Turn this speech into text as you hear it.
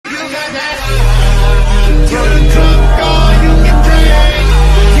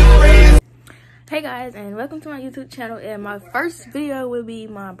Hey guys, and welcome to my YouTube channel, and my first video will be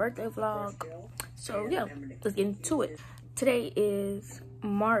my birthday vlog. So yeah, let's get into it. Today is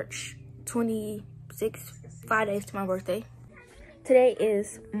March 26th, 5 days to my birthday. Today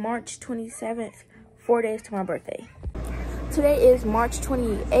is March 27th, 4 days to my birthday. Today is March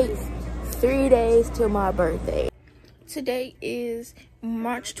 28th, 3 days to my birthday. Today is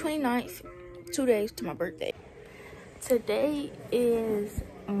March 29th, 2 days to my birthday. Today is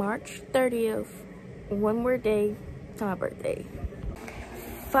March 30th, one more day to my birthday.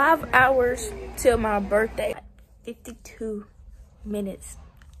 5 hours till my birthday. 52 minutes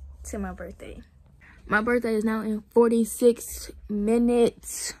to my birthday. My birthday is now in 46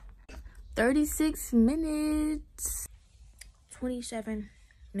 minutes. 36 minutes. 27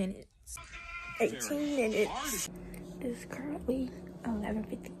 minutes. 18 minutes. It's currently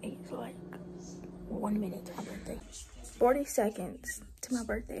 11:58, so like 1 minute to my birthday. 40 seconds to my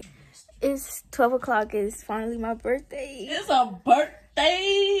birthday. It's 12 o'clock. It's finally my birthday. It's a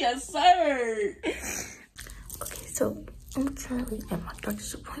birthday, yes sir. Okay, so I'm currently at my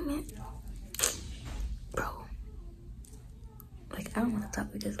doctor's appointment. Bro, like, I don't want to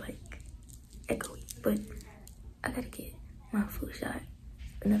talk with this like echoey, but I gotta get my flu shot,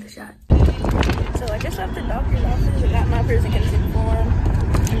 another shot. So I just left the doctor's office. I got my piercing consent form.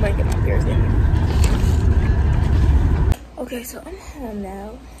 I'm gonna get my piercing. Okay, so I'm home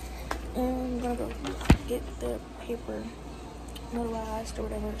now, and I'm gonna go get the paper notarized or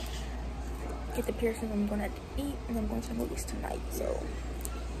whatever. Get the piercing. I'm gonna have to eat, and I'm going to the movies tonight. So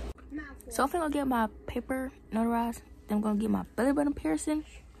I'm gonna get my paper notarized. Then I'm gonna get my belly button piercing.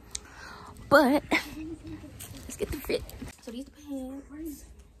 But let's get the fit. So these the pants.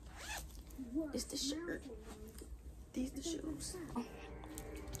 This the shirt. These the shoes.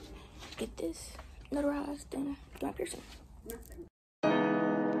 Get this notarized and get my piercing.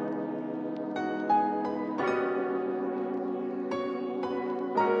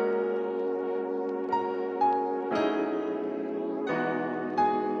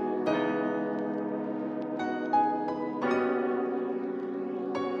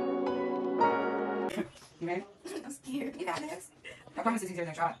 You ready? I'm scared. You got this. I promise it's easier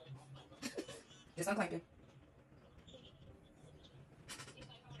than I tried. Just unclench it.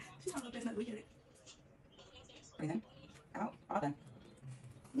 She's not looking at it. Breathe in. Out. All done.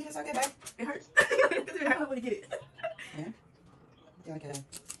 Yeah, it's okay, babe. It hurts. I don't want to get it. Yeah? Feel like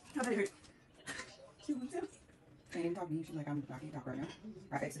how did it hurt? She wants to. Can't even talk to me. She's like, I'm not going to talk right now.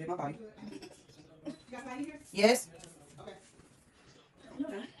 I exited my body. You got somebody here? Yes. Okay.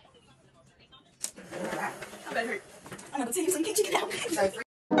 Okay. I bet it hurt. I'm going to tell you some chicken out.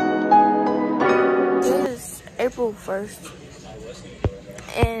 It is April 1st.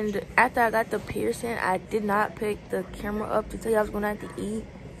 And after I got the piercing, I did not pick the camera up to tell you I was going to have to eat.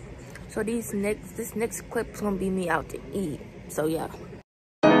 So this next clip is going to be me out to eat. So yeah.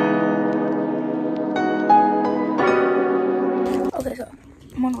 Okay, so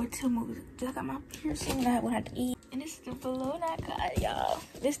I'm on the way to the movies. I got my piercing and I went out to eat. And this is the balloon I got, y'all.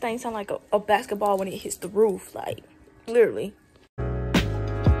 This thing sounds like a basketball when it hits the roof. Like, literally.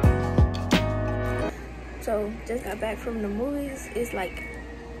 So just got back from the movies. It's like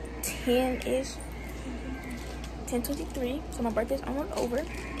 10-ish. 10:23. So my birthday's almost over.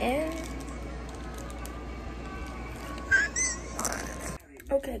 And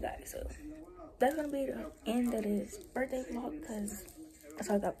okay guys, so that's gonna be the end of this birthday vlog because that's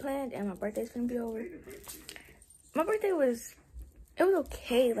all I got planned, and my birthday's gonna be over. My birthday was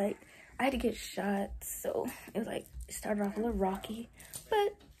okay. Like, I had to get shots, so it was like, it started off a little rocky,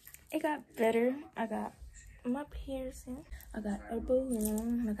 but it got better. I got my piercing, I got a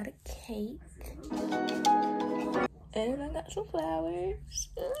balloon, I got a cake, and I got some flowers.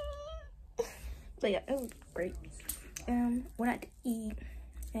 So yeah, it was great. Went out to eat,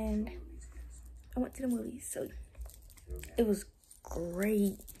 and I went to the movies, so it was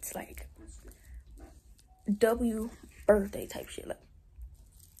great. Like, W birthday type shit. Like,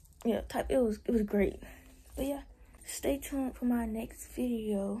 yeah, it was great. But yeah, stay tuned for my next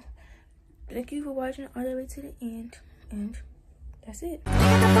video. Thank you for watching all the way to the end, and that's it.